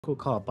cool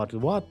card, but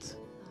what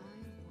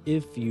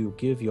if you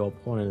give your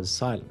opponent a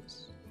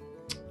silence?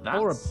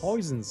 Or a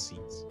poison seed?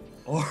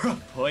 Or a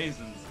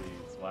poison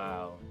seeds,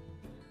 wow.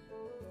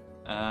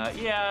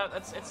 Yeah,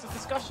 it's a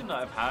discussion that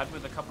I've had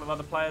with a couple of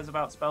other players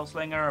about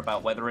Spellslinger,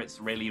 about whether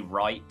it's really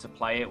right to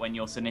play it when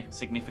you're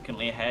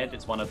significantly ahead.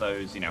 It's one of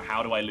those,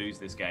 how do I lose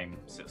this game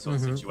sort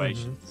of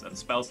situations. And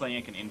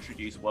Spellslinger can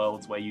introduce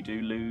worlds where you do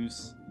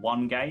lose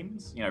one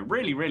games,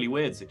 really, really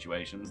weird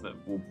situations that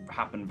will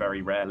happen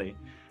very rarely.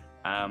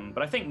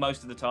 But I think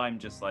most of the time,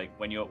 just like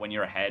when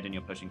you're ahead and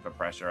you're pushing for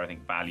pressure, I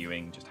think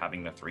valuing just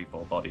having the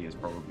 3/4 body is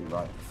probably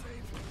right.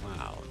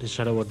 Wow, the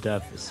Shadow of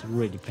Death is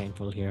really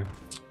painful here.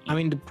 I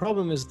mean, the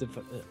problem is the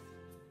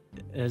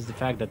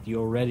fact that you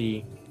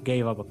already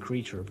gave up a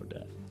creature for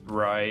that.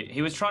 Right.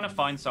 He was trying to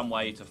find some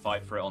way to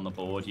fight for it on the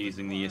board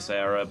using the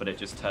Ysera, but it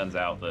just turns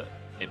out that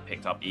it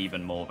picked up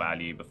even more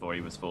value before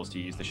he was forced to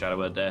use the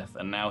Shadow of Death,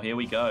 and now here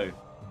we go.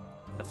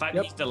 The fact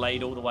that he's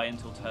delayed all the way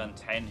until turn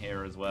 10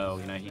 here as well,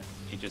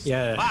 he just...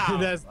 Yeah, wow!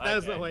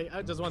 there's no way.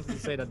 I just wanted to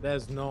say that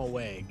there's no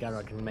way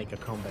Gaara can make a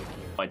comeback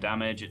here. By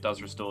damage, it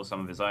does restore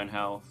some of his own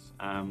health.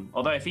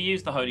 Although if he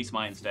used the Holy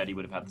Smite instead, he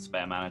would have had the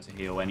spare mana to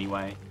heal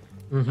anyway.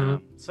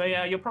 So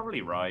yeah, you're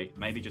probably right.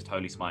 Maybe just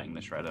Holy Smiting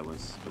the Shredder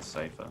was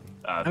safer.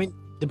 I mean,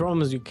 the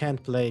problem is you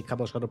can't play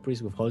Cabal Shadow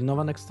Priest with Holy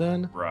Nova next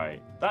turn. Right.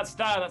 That's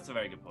a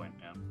very good point,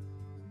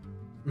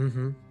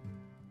 yeah.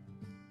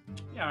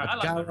 Yeah, I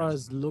like Gaara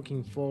is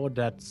looking for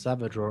that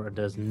Savage Roar.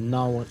 There's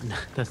no,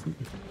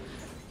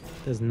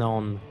 there's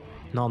none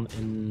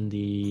in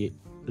the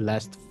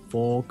last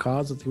 4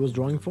 cards that he was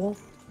drawing for.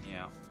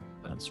 Yeah,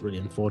 that's really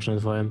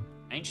unfortunate for him.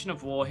 Ancient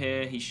of War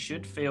here, he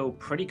should feel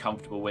pretty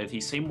comfortable with.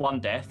 He's seen one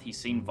Death, he's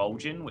seen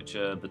Vol'jin, which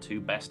are the 2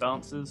 best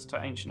answers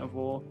to Ancient of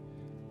War.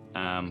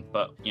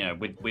 But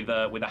with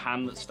a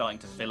hand that's starting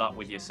to fill up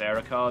with your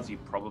Ysera cards, you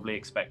probably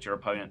expect your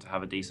opponent to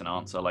have a decent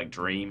answer like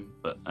Dream.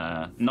 But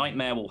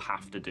Nightmare will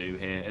have to do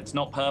here. It's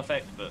not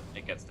perfect, but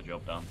it gets the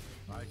job done.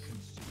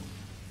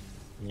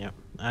 Yeah,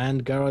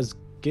 and Gaara's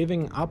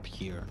giving up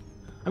here.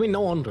 I mean,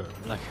 no wonder.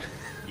 Like,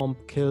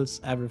 kills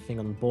everything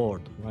on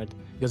board, right?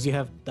 Because you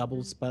have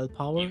double spell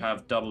power. You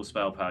have double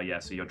spell power, yeah.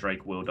 So your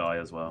Drake will die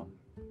as well.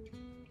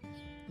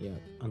 Yeah,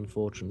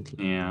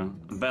 unfortunately. Yeah.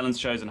 Velen's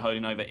Chosen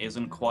Holy Nova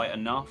isn't quite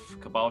enough.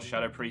 Cabal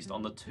Shadow Priest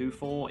on the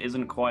 2/4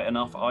 isn't quite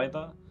enough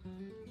either.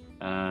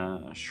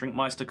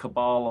 Shrinkmeister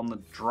Cabal on the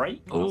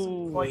Drake.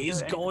 Oh,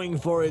 he's going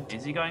for it.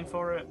 Is he going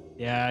for it?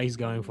 Yeah, he's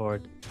going for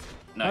it.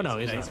 No,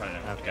 he's not.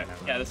 not. Okay.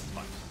 Yeah, this is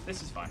fine.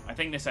 This is fine. I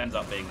think this ends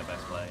up being the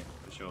best play,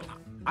 for sure.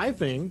 I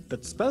think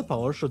that spell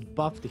power should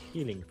buff the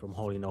healing from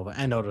Holy Nova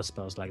and other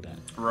spells like that.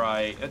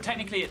 Right.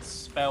 Technically, it's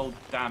spell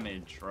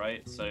damage,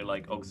 right? So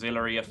like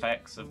auxiliary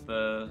effects of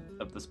the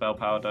spell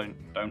power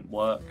don't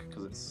work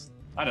because it's,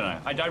 I don't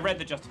know. I read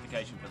the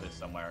justification for this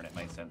somewhere and it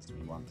made sense to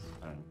me once.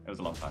 I don't know. It was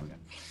a long time ago.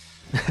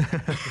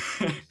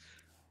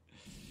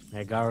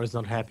 Yeah, Gaara is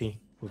not happy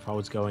with how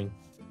it's going.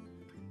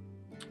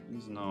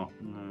 He's not.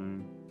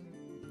 No.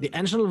 The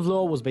Ancient of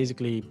Law was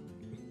basically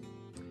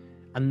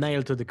a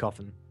nail to the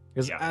coffin.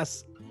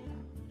 Because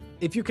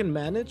if you can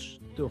manage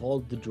to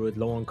hold the druid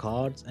low on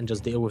cards and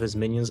just deal with his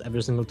minions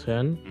every single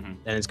turn,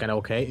 then it's kind of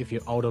okay if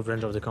you're out of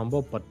range of the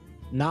combo. But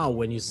now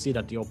when you see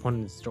that your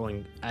opponent is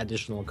throwing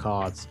additional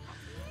cards,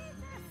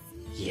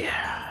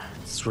 yeah,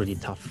 it's really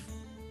tough.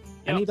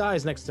 Yep. And he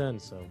dies next turn,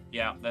 so...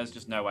 Yeah, there's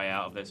just no way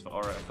out of this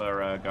for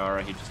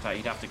Gaara.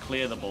 He'd have to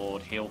clear the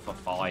board, heal for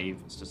 5.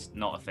 It's just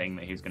not a thing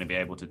that he's going to be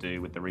able to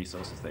do with the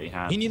resources that he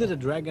has. He needed a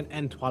dragon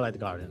and Twilight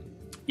Guardian.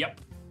 Yep.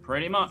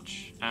 Pretty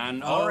much.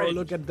 And Orange,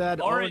 look at that.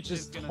 Orange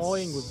is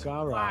toying with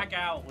Gaara. Flag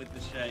out with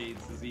the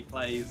shades as he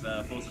plays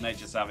Force of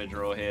Nature Savage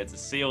Roar here to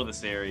seal the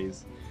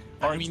series.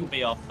 Orange will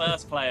be our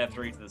first player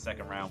through to the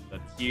second round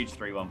with a huge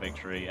 3-1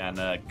 victory and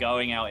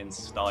going out in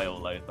style,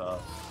 Lothar.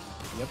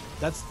 Yep,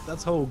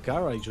 that's how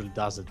Gaara usually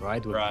does it,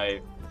 right?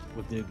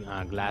 With the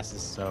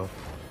glasses, so...